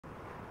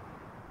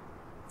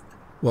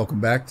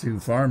Welcome back to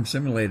Farm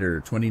Simulator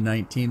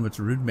 2019 with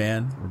the Rude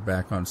Man. We're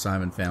back on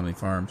Simon Family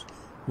Farms.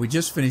 We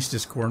just finished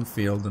this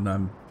cornfield,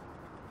 and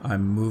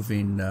I'm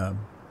moving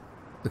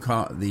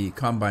the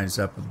combines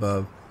up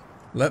above.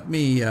 Let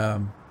me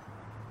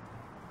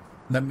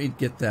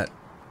get that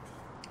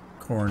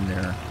corn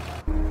there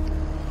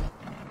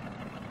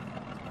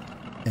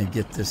and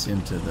get this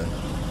into the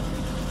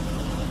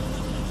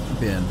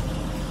bin.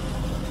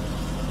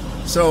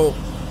 So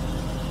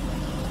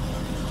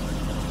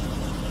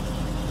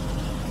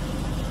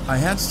I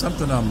had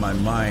something on my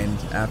mind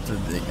at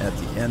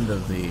the end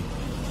of the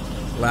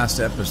last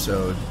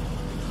episode,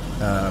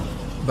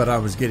 but I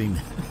was getting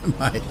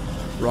my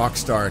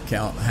Rockstar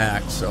account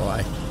hacked, so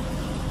I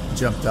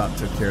jumped out and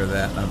took care of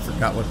that, and I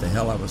forgot what the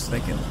hell I was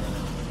thinking.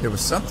 There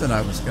was something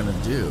I was going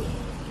to do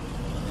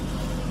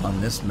on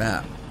this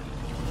map,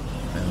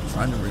 and I'm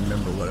trying to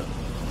remember what it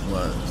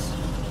was.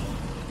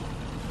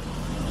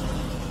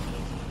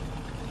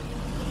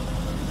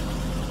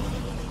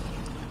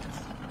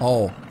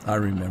 Oh, I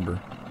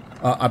remember.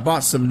 I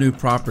bought some new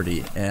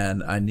property,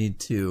 and I need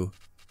to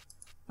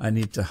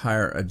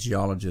hire a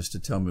geologist to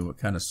tell me what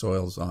kind of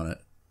soil's on it.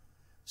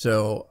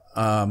 So,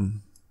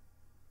 and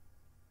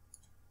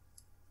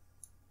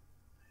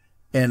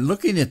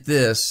looking at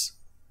this,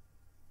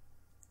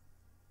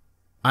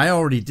 I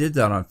already did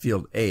that on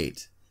Field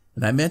 8.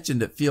 And I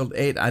mentioned at Field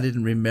 8, I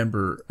didn't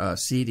remember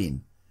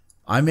seeding.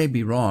 I may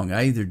be wrong.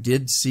 I either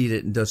did seed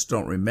it and just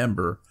don't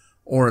remember,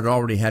 or it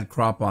already had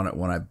crop on it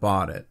when I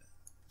bought it.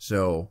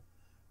 So,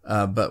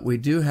 but we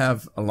do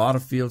have a lot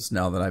of fields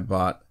now that I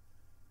bought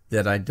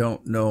that I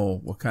don't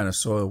know what kind of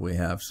soil we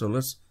have. So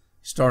let's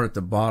start at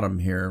the bottom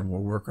here, and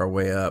we'll work our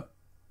way up.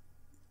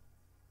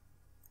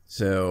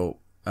 So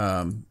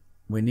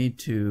we need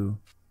to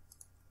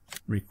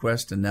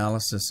request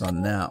analysis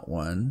on that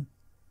one,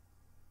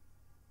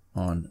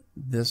 on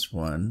this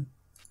one,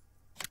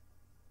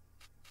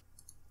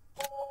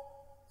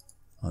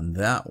 on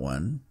that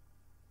one,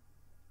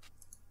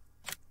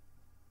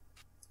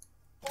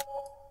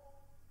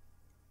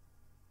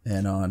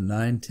 and on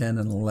 9, 10,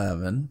 and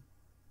 11.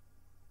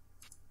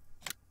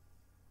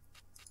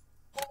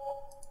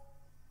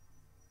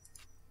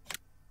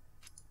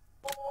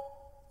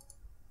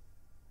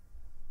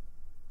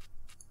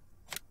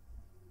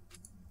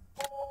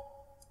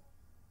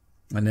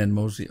 And then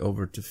mosey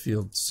over to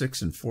Field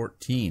 6 and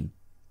 14.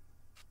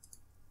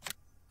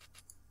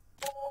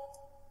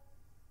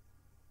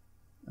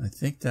 I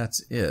think that's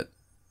it.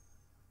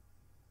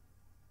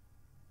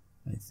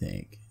 I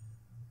think.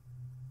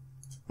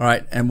 All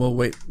right, and we'll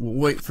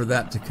wait for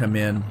that to come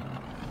in.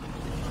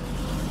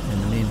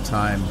 In the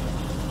meantime,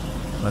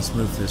 let's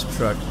move this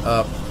truck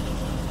up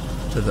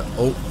to the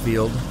oat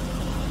field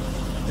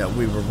that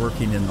we were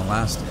working in the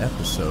last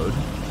episode,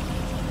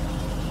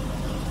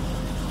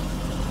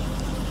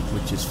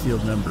 which is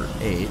field number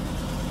 8.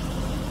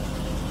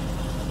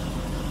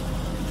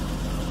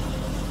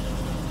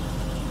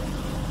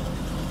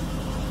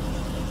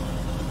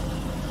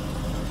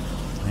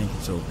 I think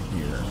it's over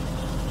here.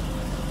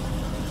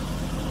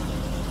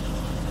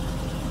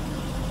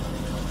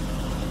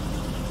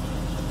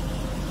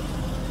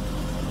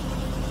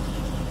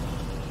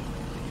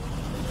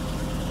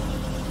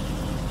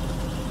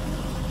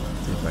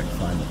 See if I can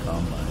find the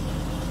combine.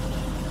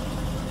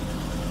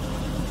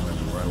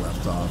 Remember where I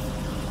left off.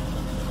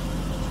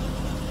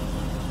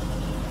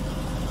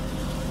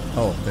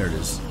 Oh, there it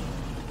is.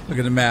 Look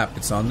at the map.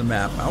 It's on the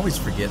map. I always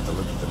forget to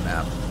look at the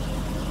map.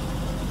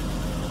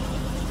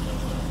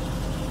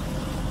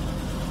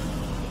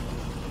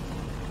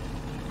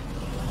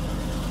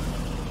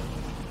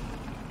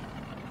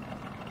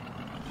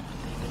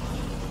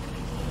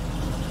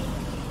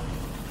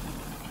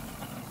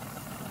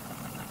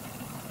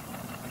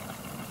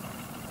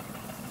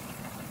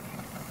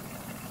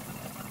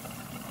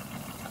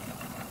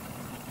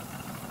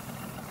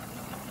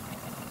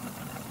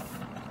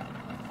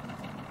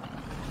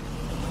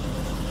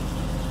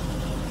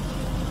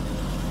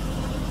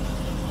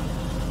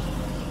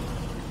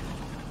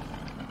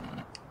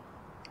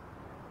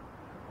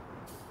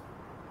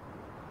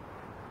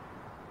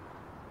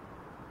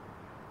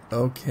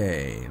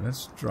 Okay,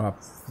 let's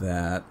drop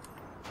that.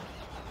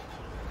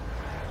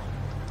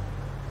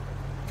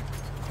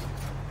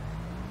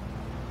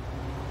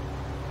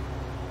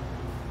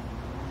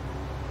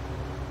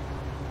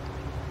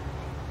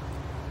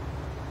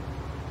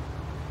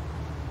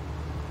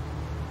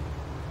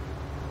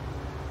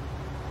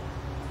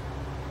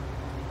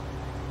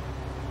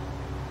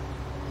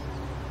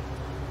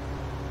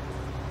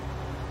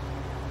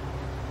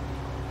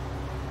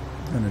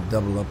 I'm going to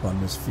double up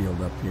on this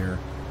field up here.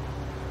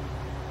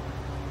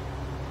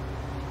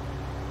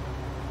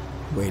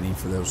 Waiting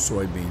for those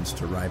soybeans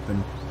to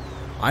ripen.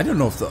 I don't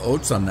know if the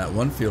oats on that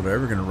one field are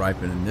ever going to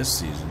ripen in this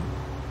season.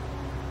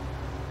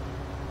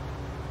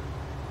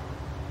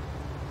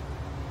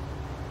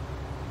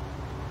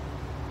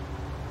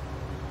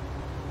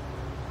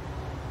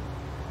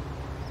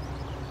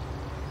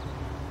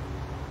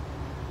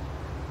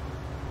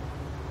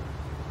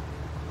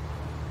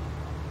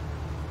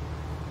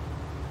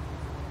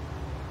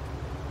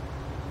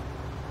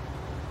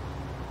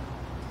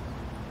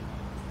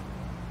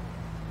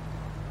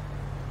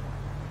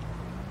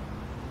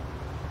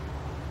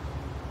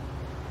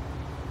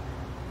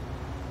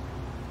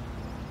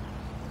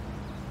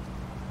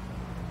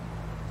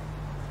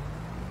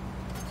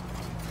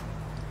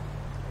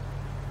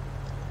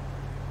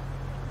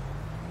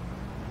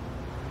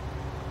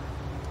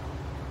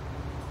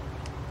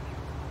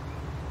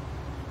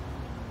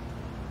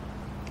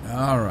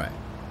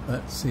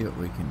 Let's see what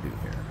we can do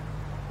here.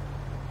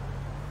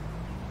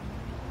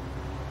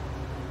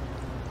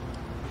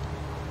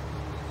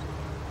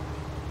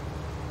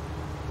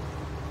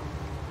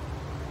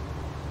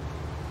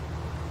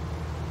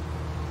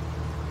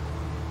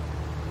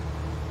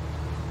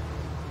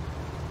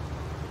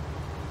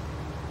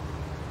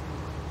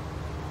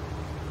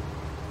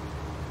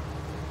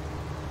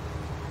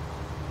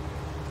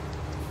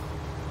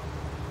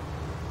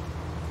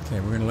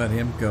 Okay, we're going to let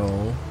him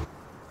go.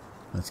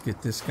 Let's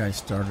get this guy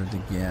started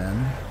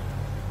again.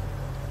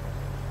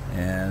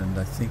 And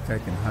I think I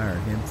can hire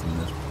him from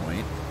this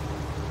point.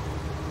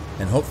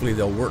 And hopefully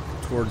they'll work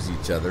towards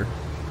each other.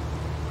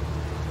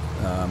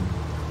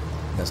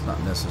 That's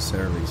not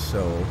necessarily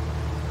so.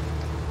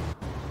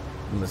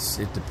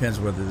 It depends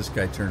whether this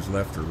guy turns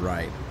left or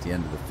right at the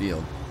end of the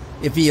field.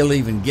 If he'll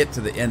even get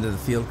to the end of the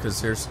field,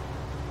 because there's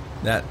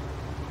that...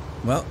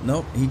 Well,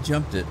 nope, he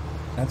jumped it.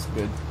 That's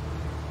good.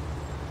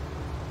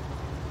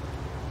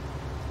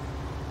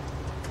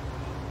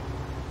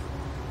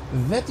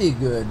 Very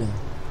good.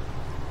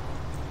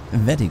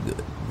 Very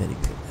good. Very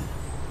good.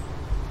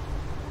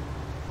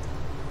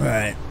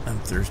 Alright, I'm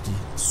thirsty.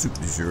 Soup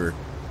du jour.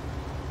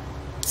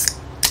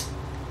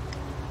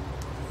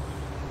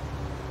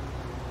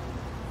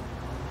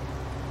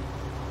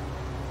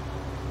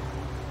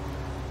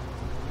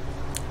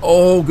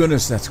 Oh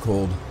goodness, that's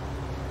cold.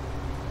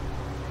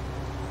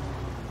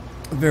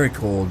 Very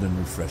cold and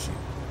refreshing.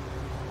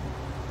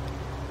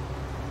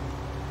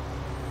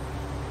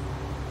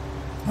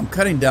 I'm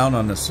cutting down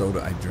on the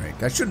soda I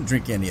drink. I shouldn't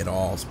drink any at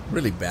all. It's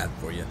really bad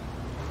for you. It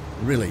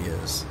really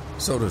is.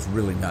 Soda's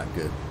really not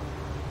good.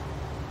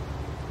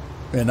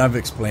 And I've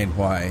explained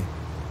why.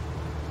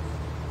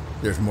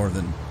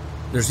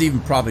 There's even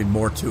probably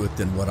more to it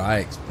than what I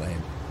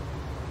explained.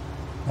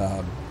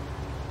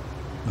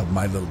 Of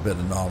my little bit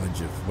of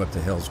knowledge of what the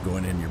hell's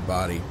going in your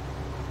body.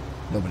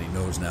 Nobody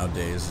knows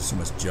nowadays. There's so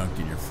much junk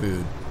in your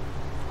food.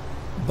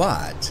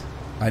 But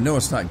I know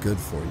it's not good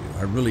for you.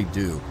 I really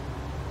do.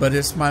 But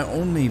it's my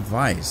only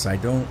vice. I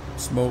don't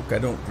smoke, I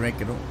don't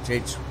drink, I don't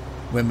chase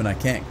women I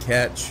can't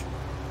catch.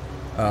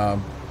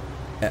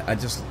 I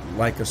just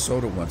like a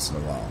soda once in a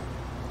while.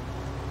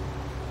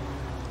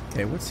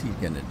 Okay, what's he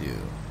going to do?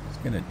 He's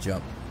going to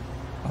jump.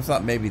 I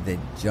thought maybe they'd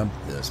jump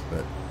this,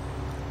 but...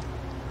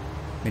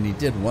 I mean, he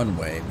did one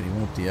way, but he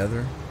won't the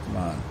other. Come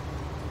on.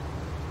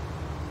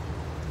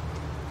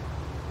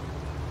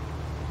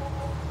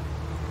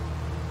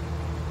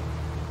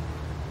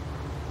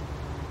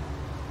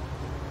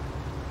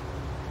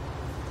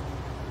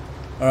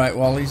 All right,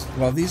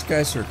 while these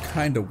guys are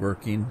kind of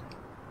working,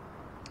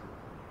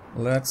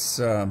 let's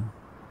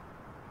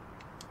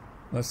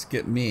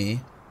get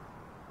me.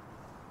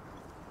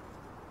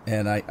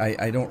 And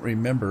I don't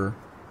remember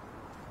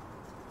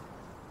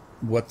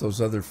what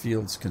those other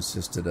fields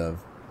consisted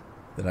of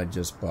that I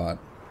just bought.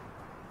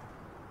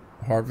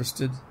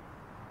 Harvested?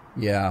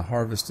 Yeah,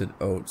 harvested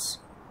oats.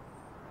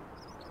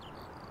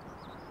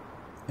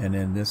 And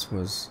then this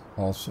was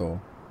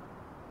also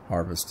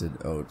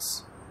harvested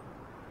oats.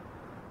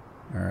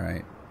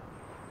 Alright.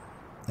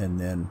 And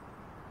then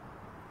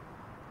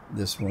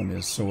this one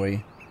is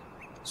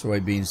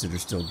soybeans that are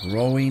still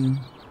growing.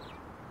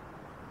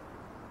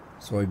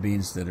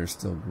 Soybeans that are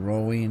still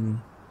growing.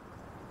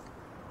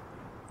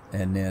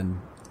 And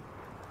then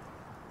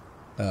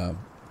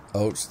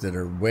oats that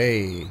are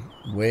way,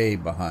 way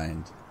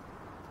behind.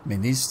 I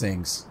mean, these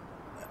things,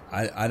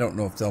 I don't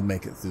know if they'll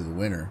make it through the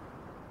winter.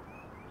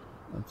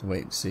 I'll have to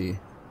wait and see.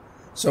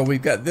 So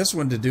we've got this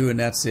one to do, and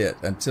that's it.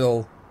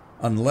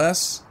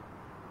 Unless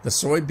the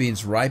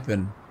soybeans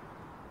ripen,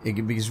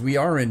 because we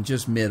are in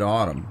just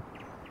mid-autumn.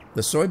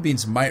 The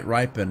soybeans might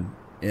ripen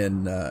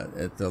in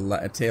at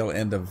the tail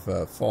end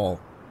of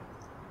fall,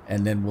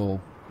 and then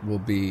we'll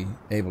be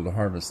able to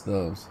harvest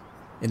those.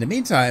 In the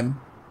meantime,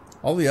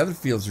 all the other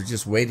fields are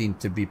just waiting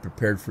to be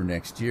prepared for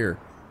next year.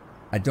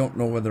 I don't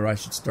know whether I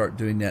should start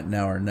doing that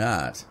now or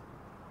not.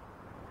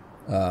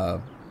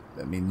 I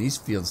mean, these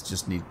fields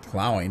just need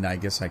plowing. I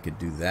guess I could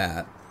do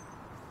that.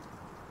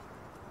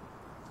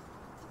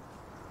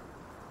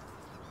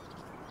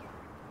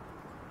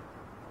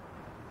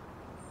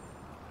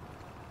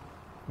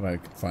 If I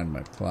could find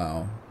my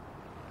plow.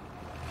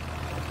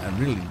 I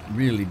really,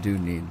 really do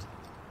need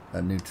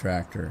a new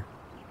tractor.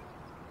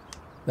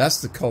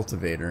 That's the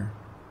cultivator.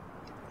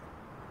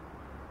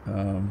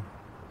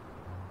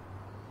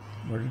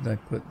 Where did I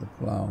put the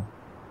plow?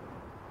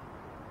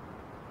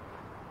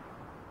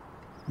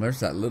 There's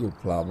that little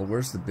plow, but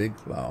where's the big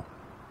plow?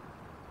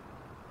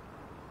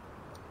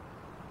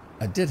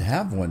 I did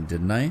have one,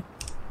 didn't I?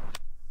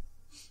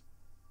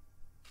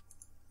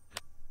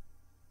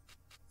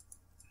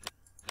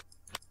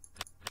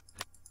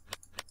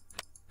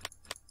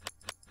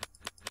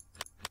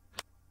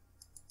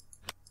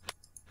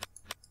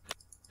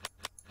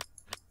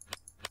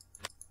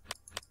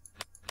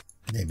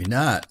 Maybe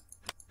not.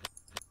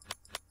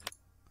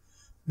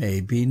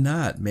 Maybe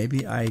not.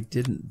 Maybe I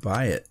didn't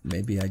buy it.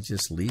 Maybe I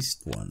just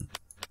leased one.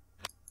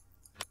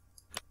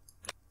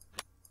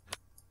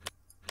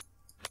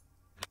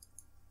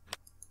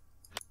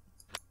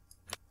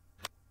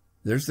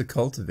 There's the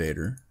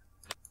cultivator.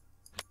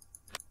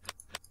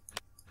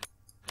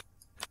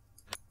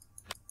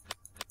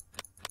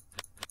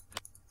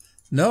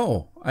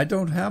 No, I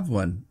don't have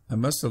one. I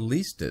must have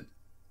leased it.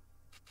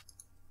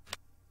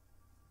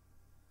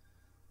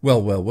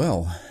 Well, well,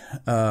 well.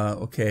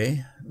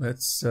 Okay,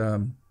 let's...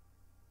 And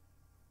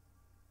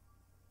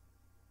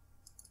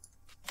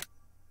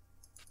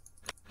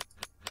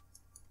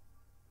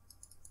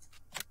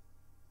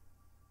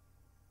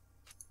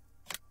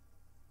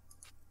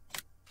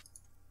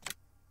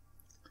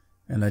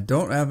I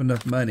don't have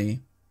enough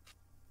money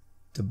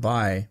to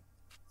buy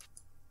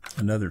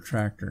another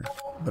tractor,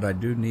 but I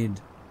do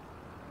need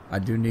a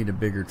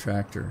bigger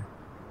tractor,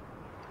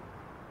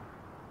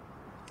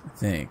 I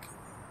think.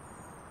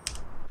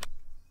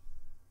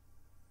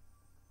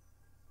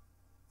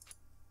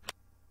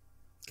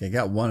 Okay, I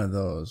got one of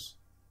those.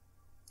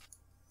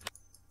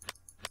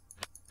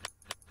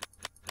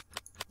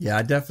 Yeah,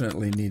 I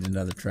definitely need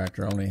another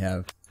tractor. I only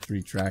have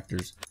 3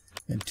 tractors,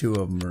 and 2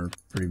 of them are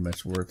pretty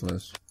much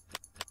worthless.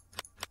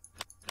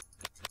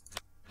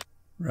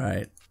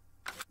 Right.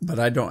 But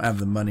I don't have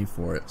the money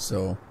for it,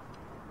 so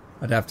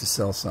I'd have to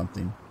sell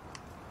something.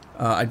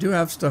 I do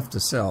have stuff to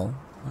sell.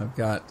 I've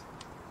got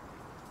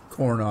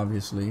corn,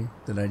 obviously,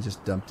 that I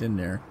just dumped in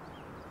there.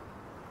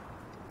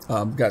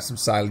 I've got some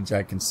silage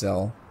I can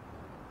sell.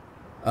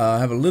 I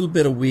have a little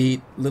bit of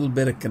wheat, a little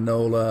bit of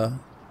canola.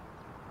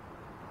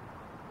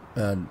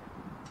 The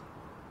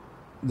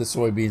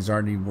soybeans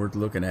aren't even worth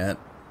looking at.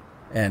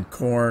 And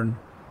corn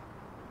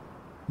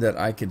that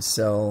I could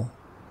sell.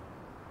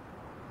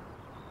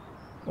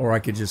 Or I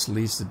could just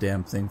lease the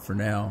damn thing for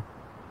now.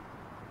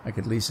 I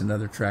could lease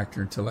another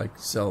tractor until I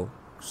sell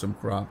some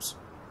crops.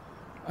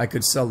 I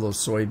could sell those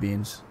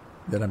soybeans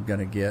that I'm going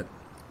to get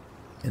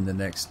in the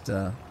next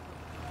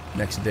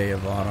day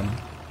of autumn.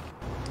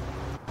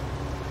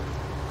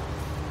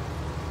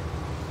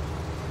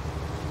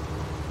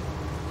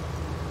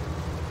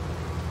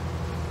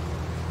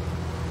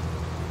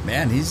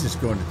 Man, he's just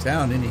going to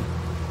town, isn't he?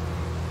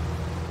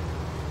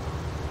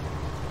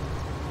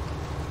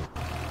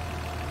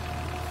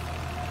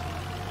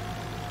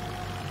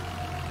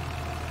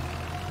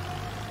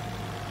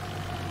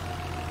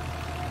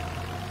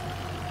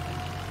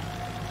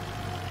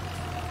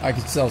 I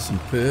could sell some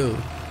poo.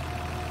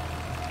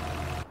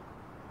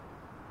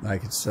 I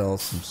could sell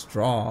some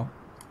straw.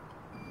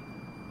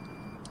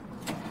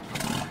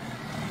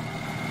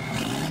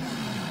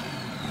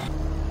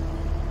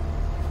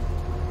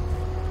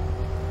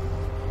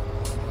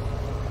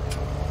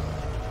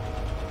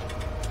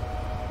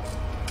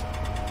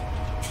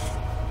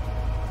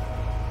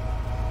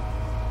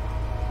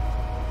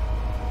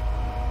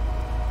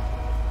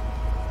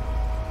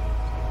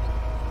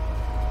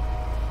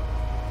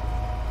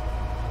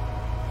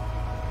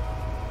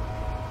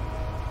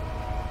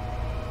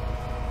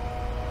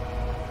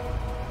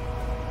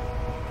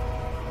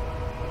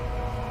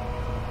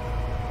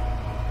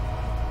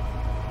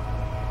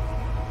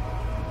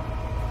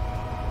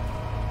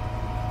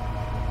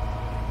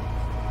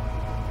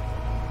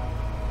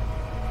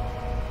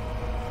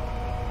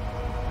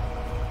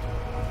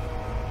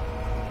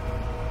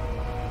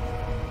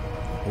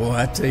 Well,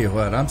 I tell you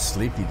what, I'm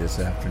sleepy this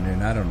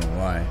afternoon. I don't know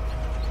why.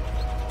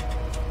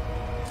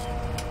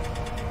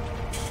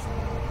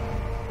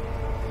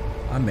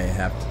 I may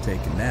have to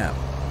take a nap.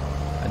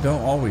 I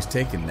don't always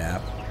take a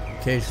nap.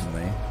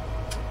 Occasionally.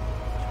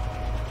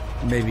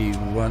 Maybe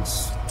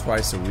once,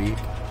 twice a week.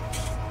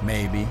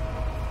 Maybe.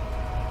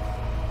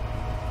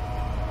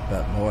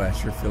 But boy, I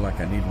sure feel like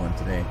I need one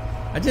today.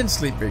 I didn't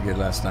sleep very good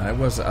last night. I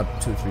was up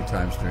 2 or 3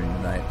 times during the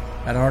night.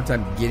 I had a hard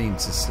time getting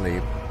to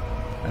sleep.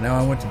 I know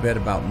I went to bed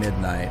about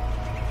midnight,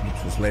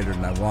 which was later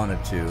than I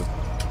wanted to.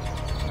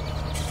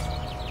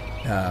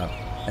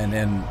 And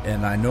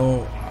I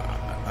know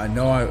I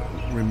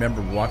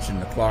remember watching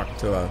the clock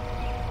to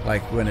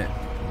like when it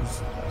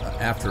was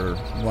after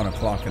 1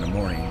 o'clock in the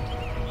morning.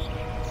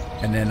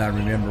 And then I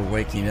remember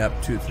waking up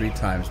 2 or 3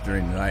 times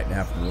during the night and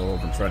having to roll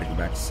over and try to go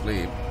back to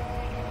sleep.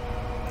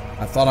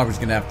 I thought I was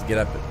going to have to get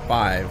up at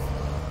 5.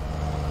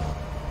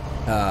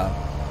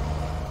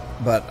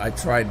 But I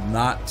tried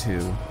not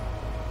to.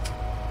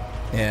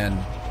 And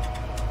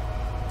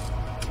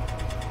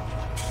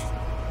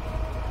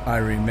I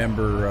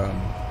remember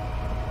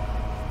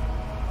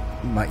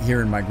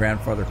hearing my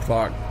grandfather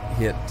clock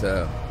hit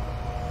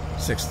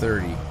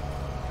 6:30.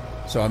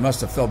 So I must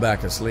have fell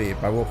back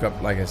asleep. I woke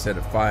up, like I said,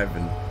 at 5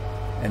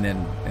 and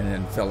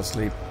then fell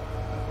asleep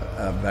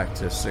back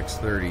to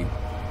 6:30.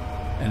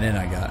 And then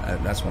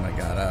that's when I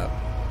got up.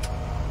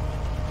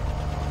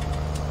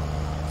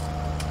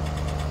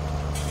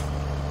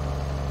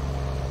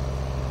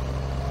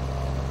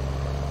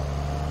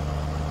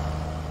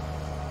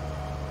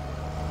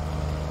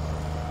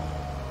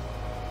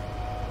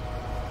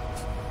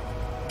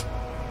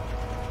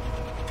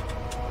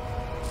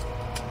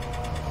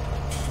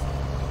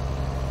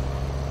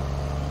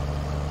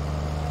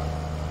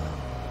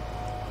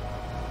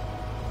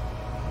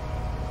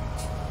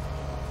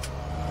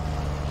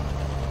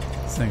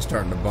 This thing's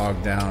starting to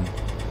bog down.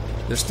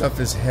 This stuff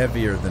is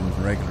heavier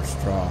than regular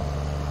straw.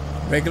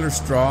 Regular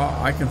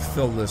straw, I can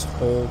fill this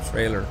whole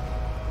trailer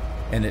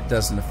and it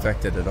doesn't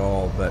affect it at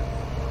all, but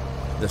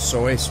the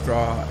soy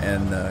straw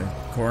and the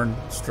corn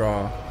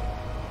straw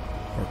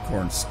or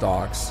corn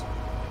stalks,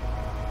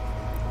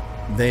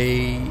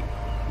 they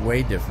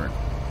weigh different.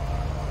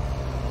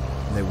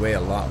 They weigh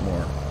a lot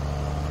more.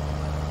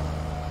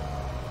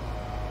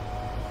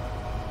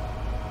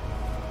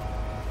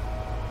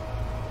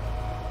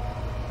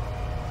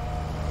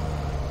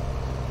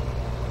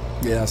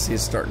 Yeah, see,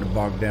 it's starting to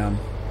bog down.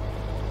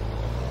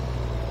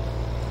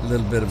 A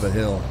little bit of a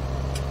hill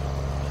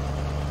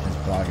is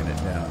bogging it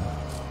down.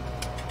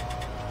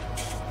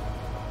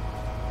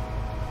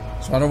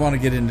 So I don't want to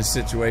get into a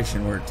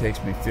situation where it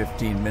takes me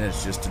 15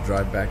 minutes just to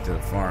drive back to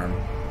the farm.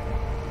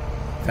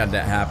 I've had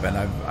that happen.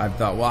 I've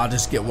thought, well, I'll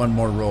just get one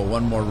more row,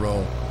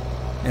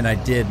 and I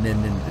did, and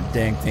then the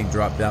dang thing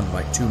dropped down to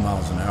like 2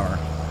 miles an hour.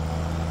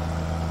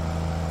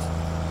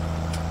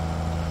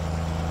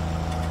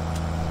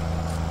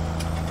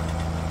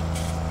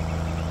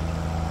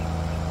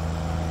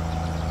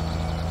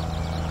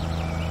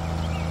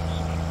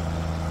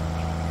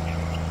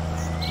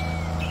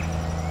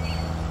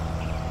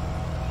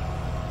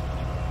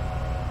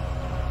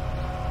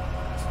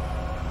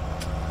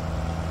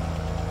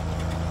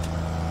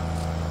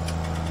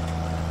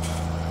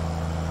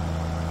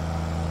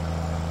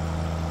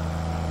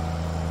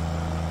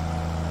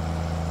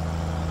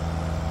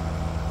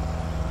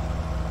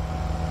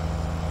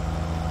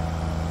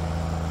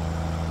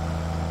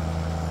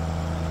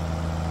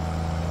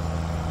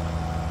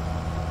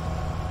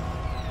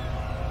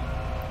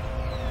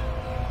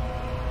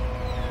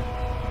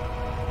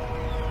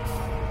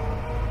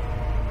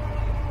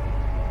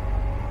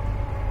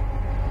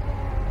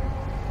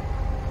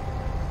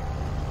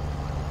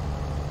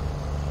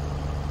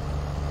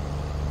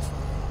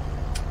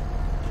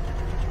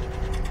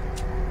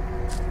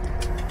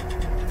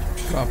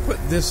 So I'll put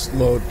this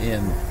load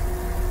in,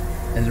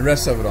 and the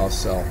rest of it I'll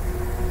sell.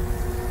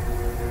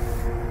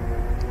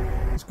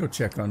 Let's go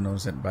check on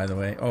those, by the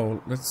way.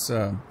 Oh, let's,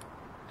 I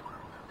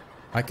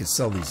could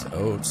sell these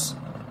oats.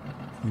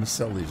 Let me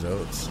sell these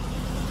oats.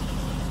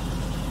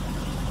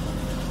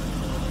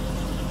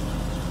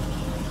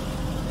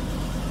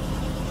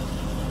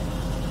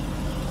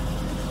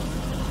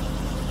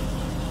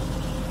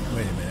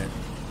 Wait a minute.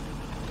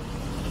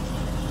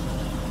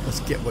 Let's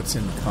get what's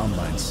in the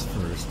combines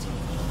first.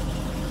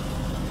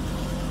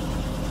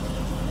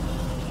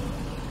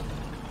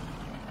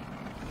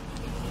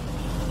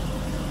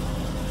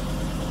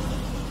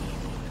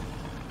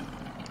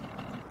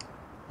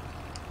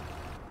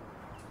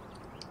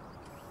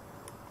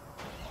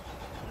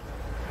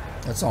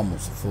 That's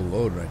almost a full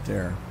load right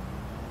there.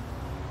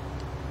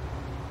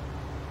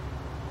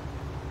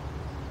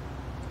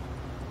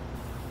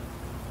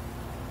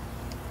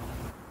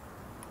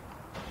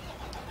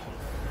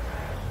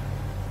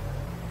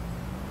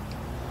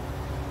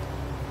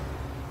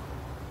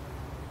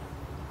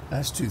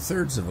 That's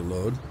 2/3 of a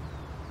load.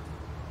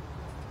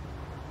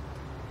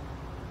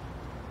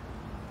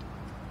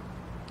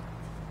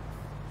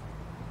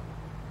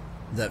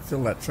 Did that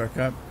fill that truck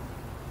up?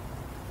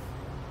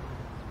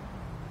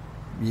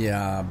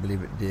 Yeah, I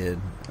believe it did.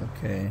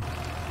 Okay.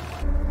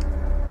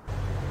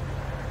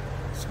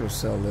 Let's go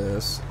sell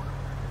this.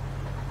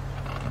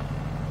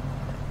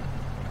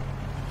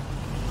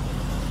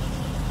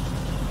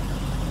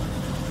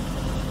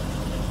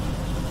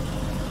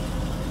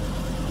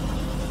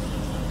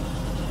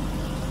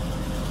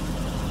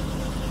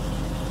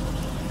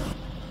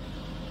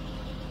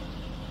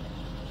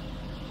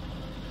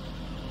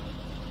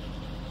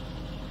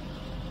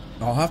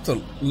 I'll have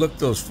to look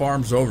those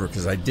farms over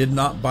because I did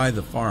not buy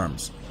the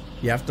farms.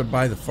 You have to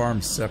buy the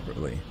farms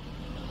separately.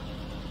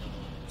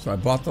 So I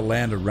bought the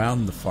land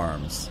around the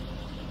farms.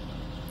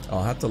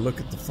 I'll have to look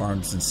at the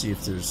farms and see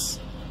if there's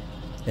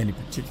any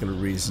particular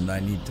reason I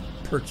need to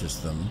purchase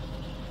them.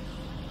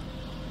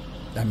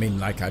 I mean,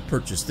 like I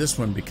purchased this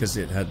one because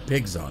it had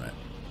pigs on it.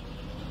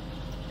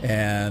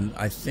 And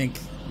I think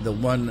the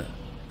one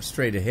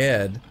straight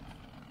ahead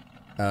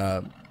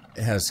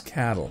has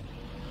cattle.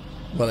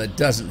 Well, it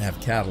doesn't have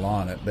cattle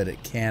on it, but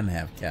it can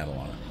have cattle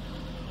on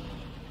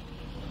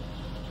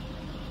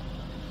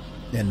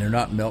it. And they're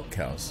not milk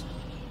cows.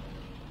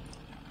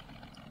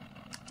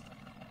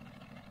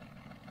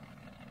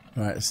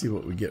 All right, let's see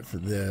what we get for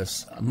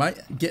this. I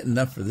might get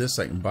enough for this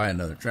so I can buy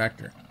another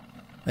tractor.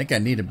 I think I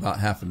need about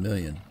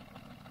 $500,000.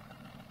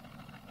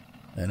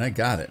 And I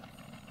got it.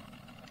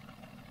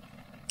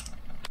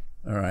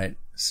 All right,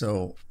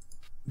 so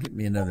get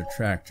me another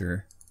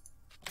tractor.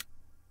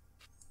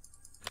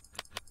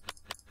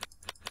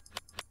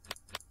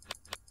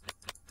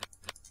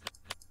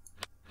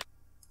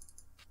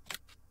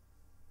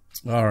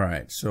 All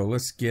right, so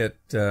let's get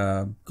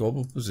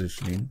global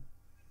positioning.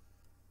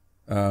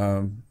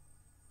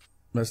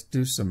 Let's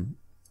do some.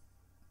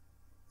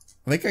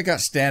 I think I got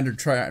standard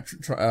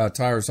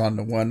tires on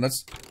the one.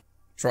 Let's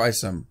try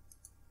some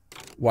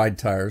wide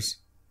tires.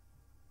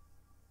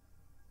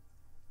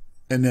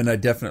 And then I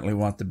definitely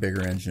want the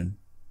bigger engine.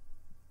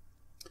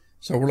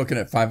 So we're looking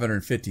at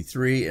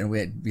 553, and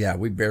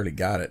we barely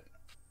got it.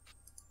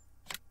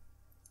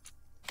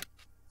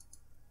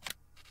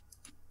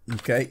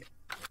 Okay.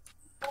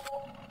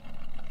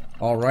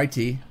 All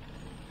righty.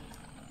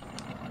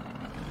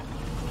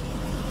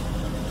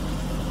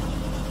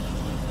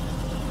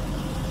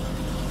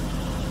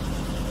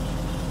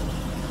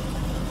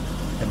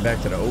 Head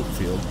back to the oat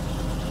field.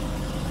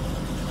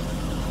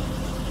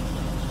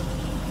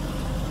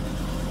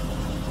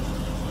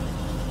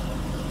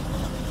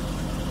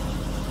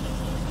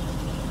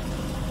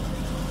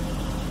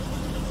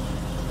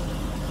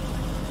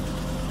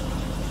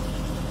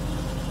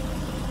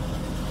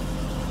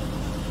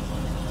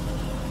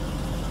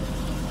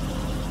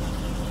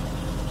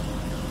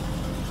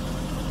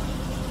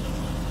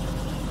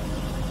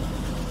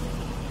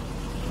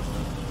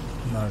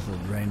 Might as well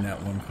drain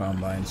that one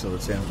combine so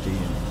it's empty.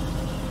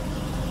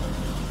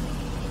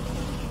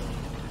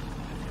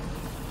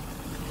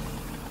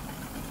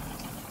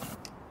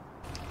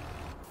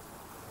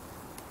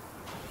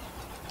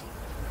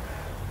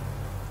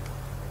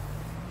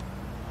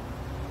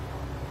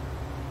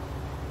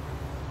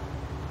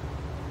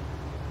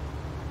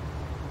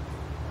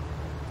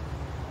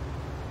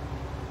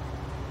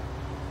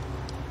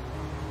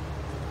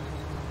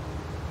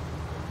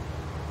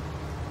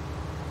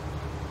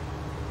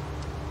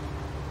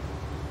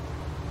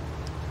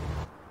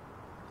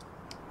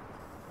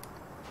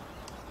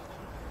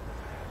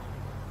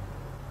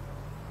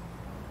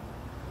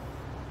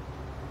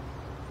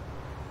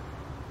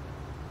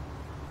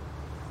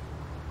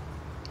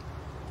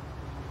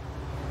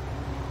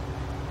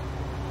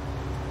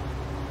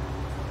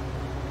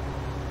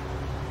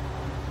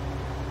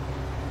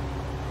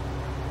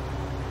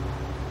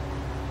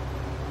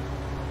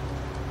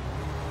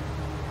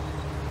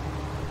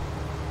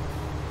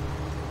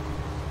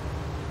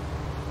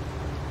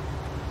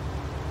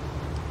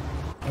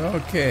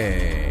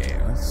 Okay,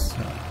 let's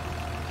keep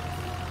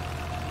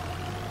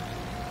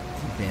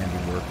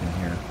Andy working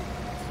here.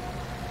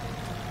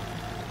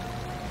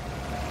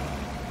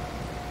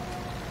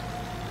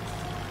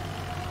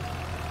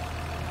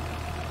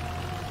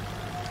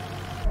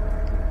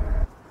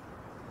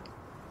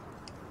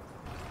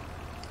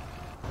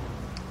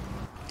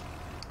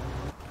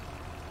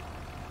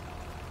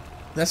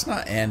 That's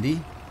not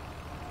Andy.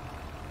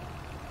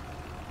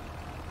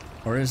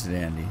 Or is it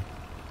Andy?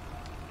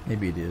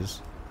 Maybe it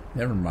is.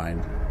 Never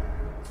mind.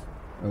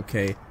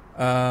 Okay.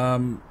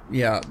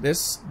 Yeah,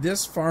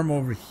 this farm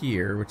over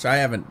here, which I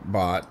haven't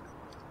bought.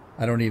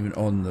 I don't even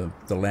own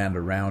the land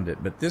around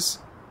it, but this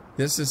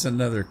is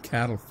another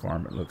cattle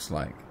farm, it looks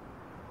like.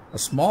 A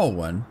small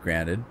one,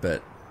 granted,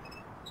 but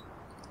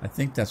I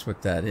think that's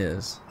what that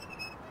is.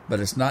 But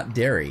it's not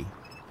dairy.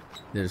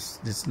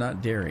 It's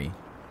not dairy.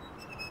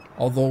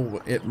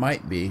 Although it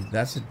might be.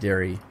 That's a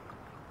dairy.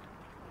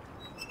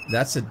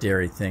 That's a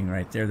dairy thing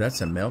right there. That's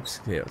a milk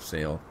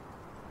sale.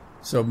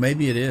 So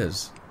maybe it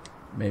is.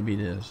 Maybe it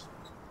is.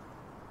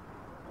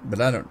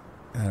 But I don't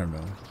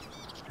know.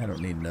 I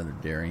don't need another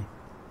dairy.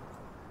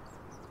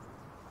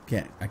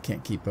 I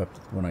can't keep up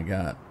with the one I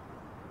got.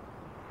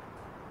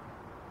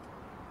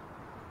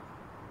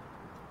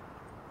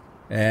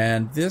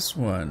 And this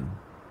one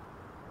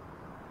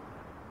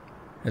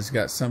has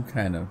got some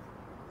kind of,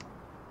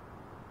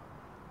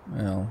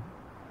 well,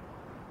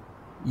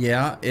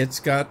 yeah, it's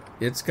got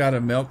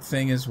a milk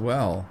thing as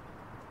well.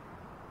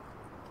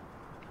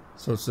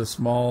 So it's a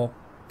small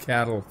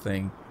cattle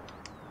thing.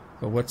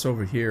 But what's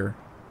over here?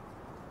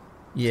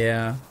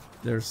 Yeah,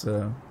 there's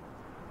a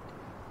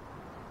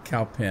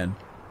cow pen.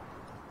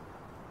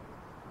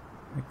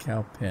 A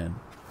cow pen.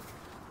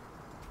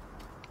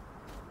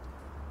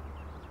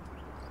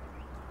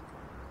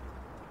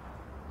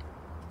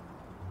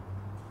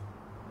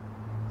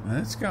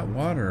 It's got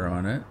water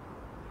on it.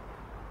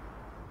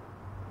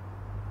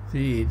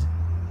 Feed.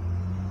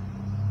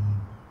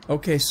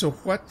 Okay, so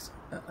what?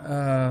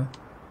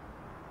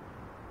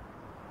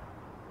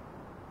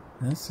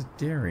 That's a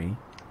dairy.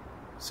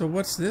 So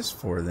what's this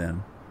for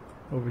then?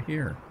 Over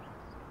here.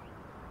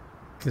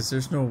 Because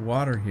there's no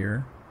water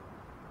here.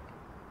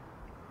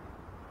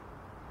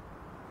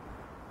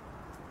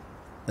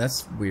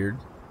 That's weird.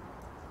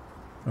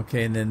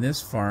 Okay, and then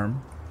this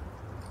farm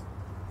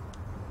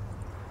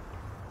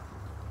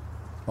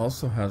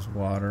also has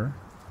water.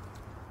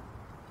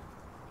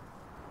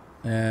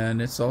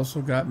 And it's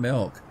also got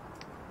milk.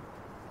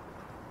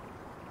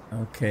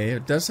 Okay,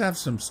 it does have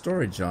some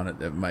storage on it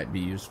that might be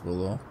useful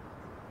though.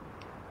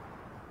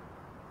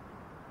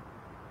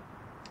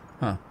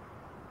 Huh.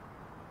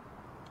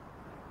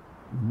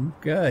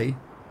 Okay.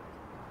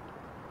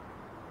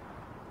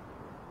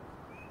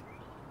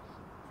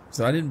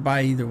 So I didn't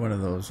buy either one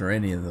of those or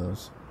any of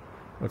those.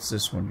 What's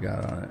this one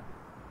got on it?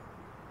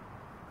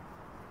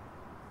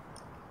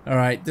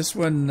 Alright, this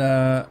one,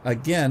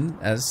 again,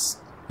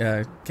 as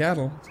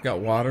cattle, it's got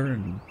water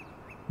and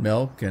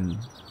milk and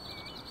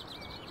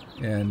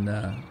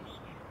I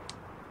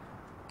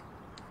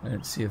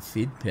didn't see a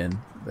feed pen,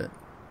 but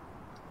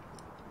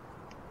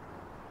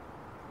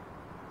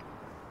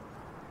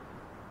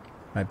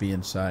might be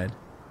inside.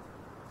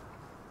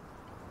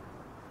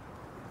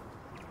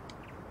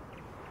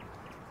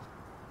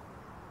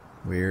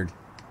 Weird.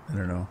 I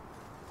don't know.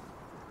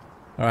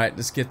 All right,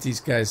 let's get these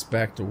guys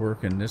back to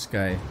work. And this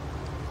guy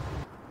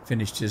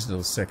finished his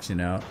little section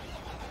out.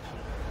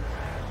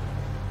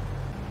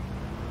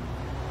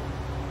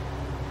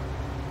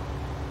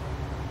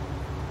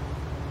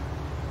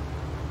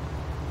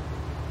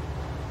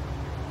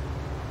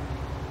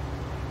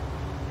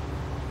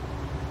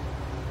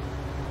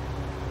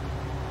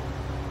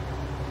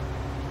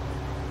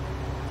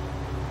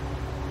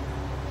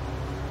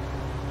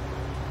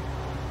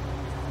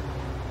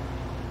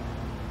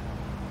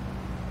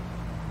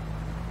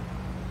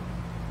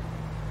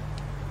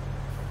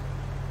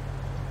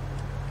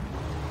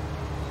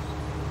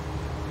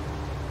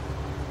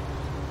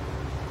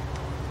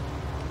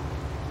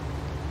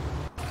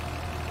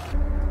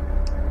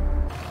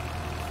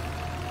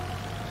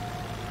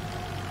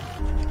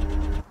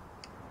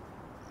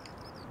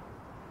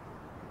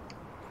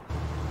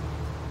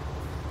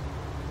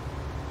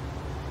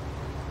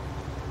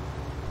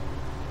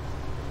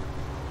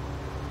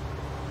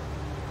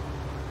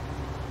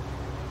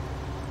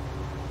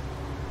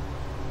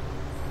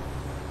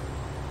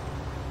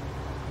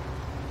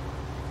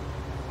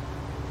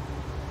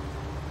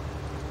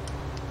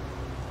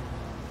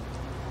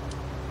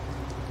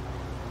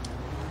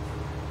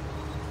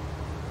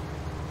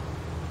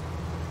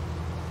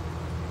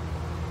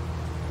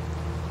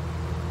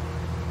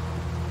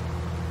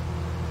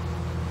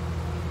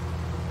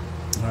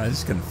 Alright, this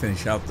is going to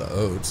finish out the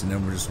oats, and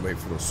then we'll just wait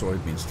for those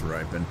soybeans to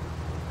ripen.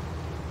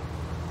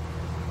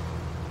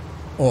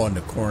 Oh, and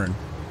the corn.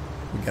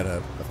 We got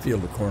a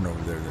field of corn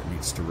over there that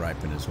needs to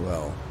ripen as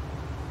well.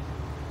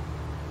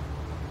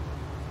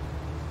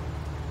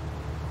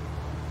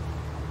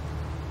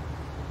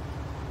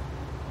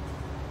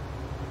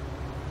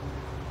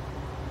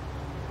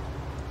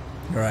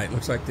 Alright,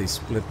 looks like they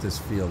split this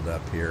field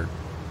up here.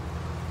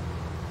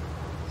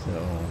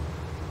 So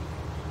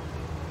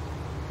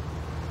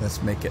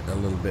let's make it a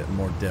little bit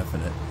more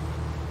definite.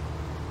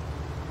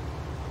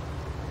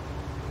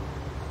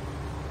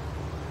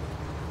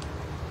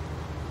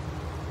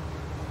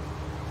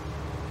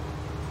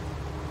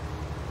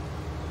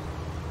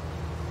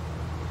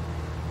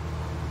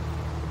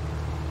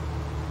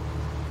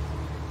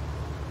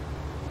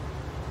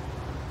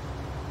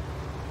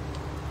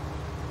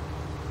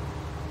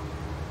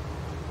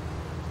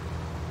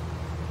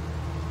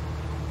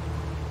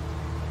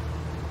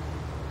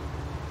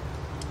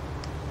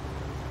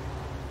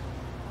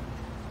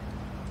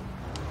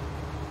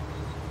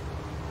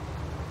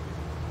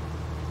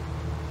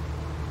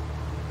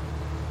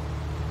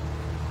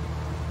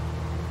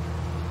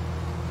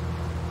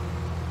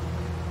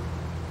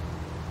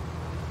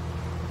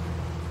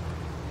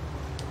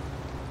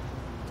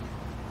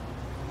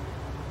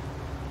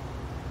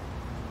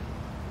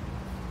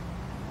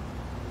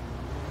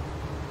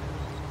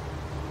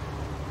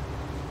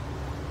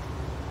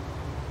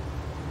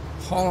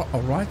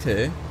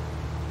 Alrighty.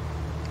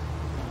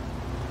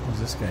 What's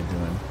this guy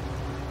doing?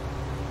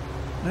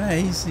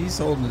 Hey, he's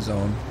holding his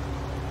own.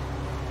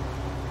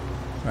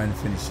 Trying to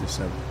finish this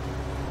up.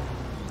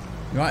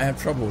 You might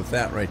have trouble with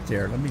that right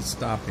there. Let me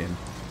stop him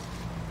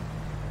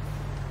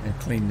and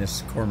clean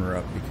this corner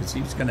up, because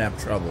he's going to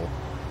have trouble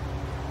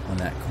on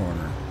that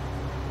corner.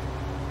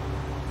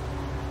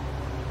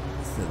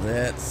 So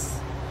let's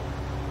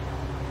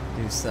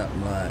do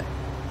something like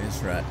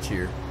this right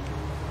here.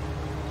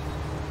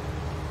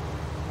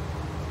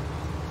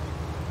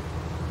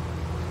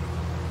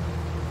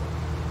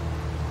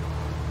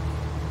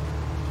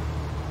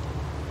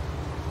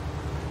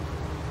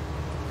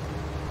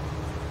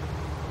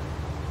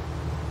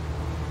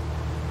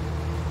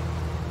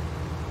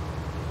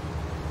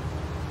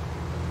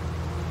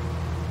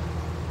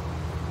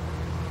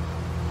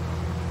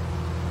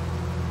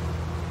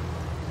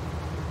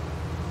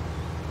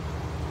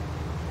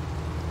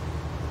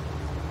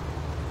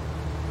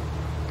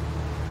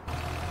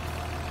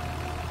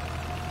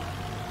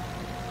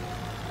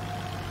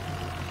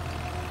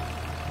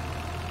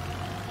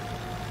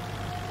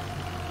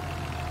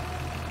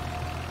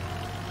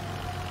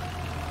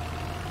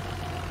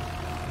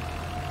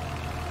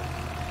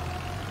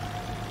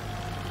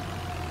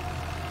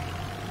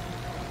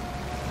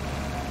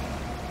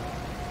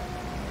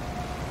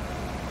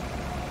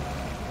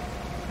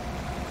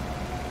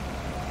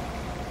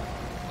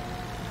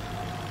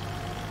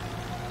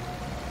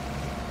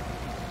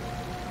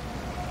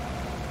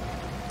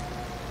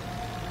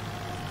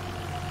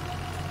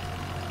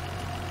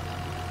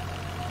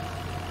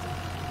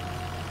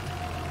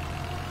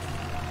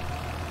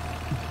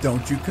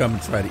 Don't you come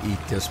and try to eat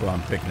this while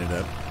I'm picking it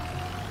up.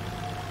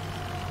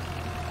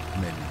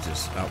 Maybe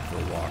just out for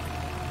a walk.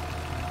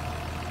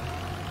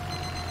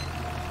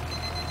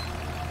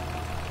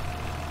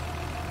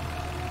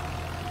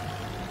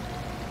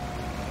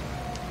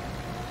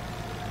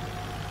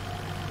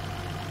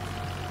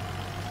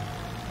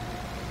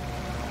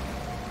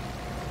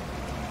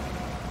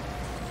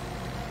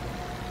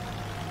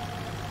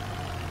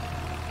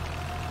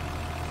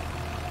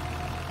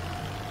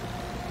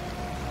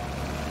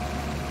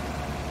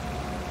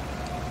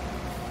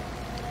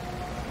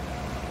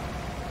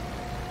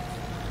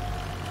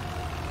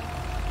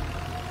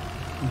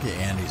 Get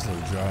Andy's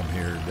little job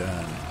here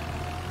done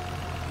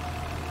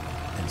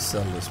and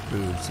sell this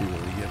food, see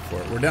what we get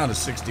for it. We're down to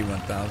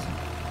 61,000.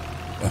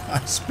 Well, I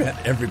spent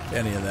every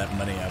penny of that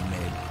money I've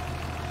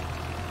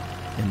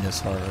made in this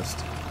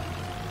harvest.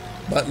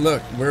 But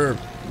look, we're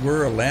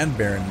a land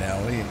baron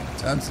now. We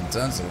have tons and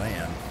tons of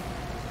land.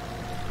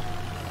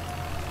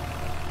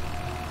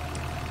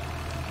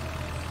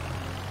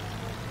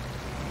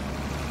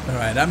 All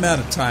right, I'm out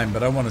of time,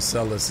 but I want to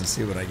sell this and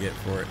see what I get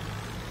for it.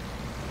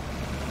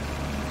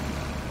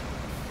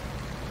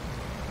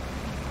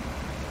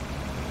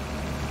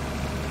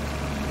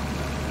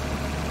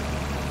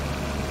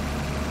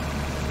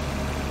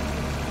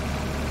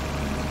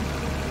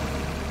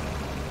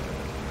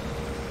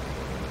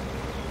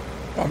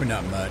 Probably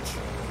not much.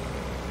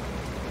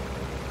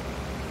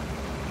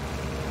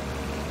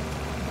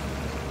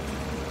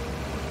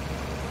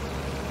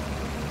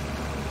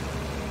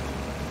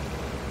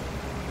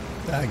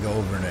 I go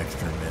over an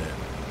extra minute.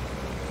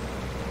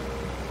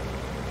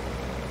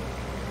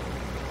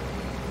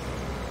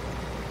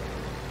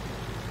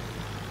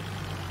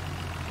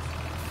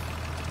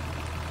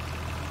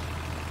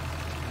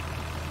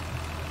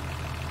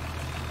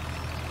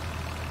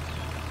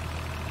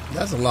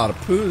 That's a lot of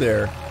poo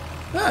there.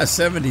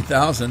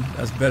 70,000.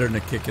 That's better than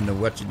a kick in the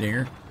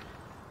whatcha-dinger.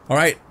 All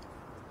right.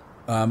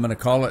 I'm going to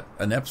call it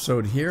an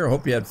episode here. I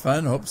hope you had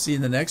fun. Hope to see you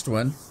in the next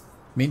one.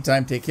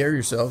 Meantime, take care of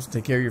yourselves.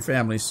 Take care of your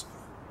families.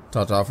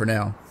 Ta-ta for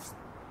now.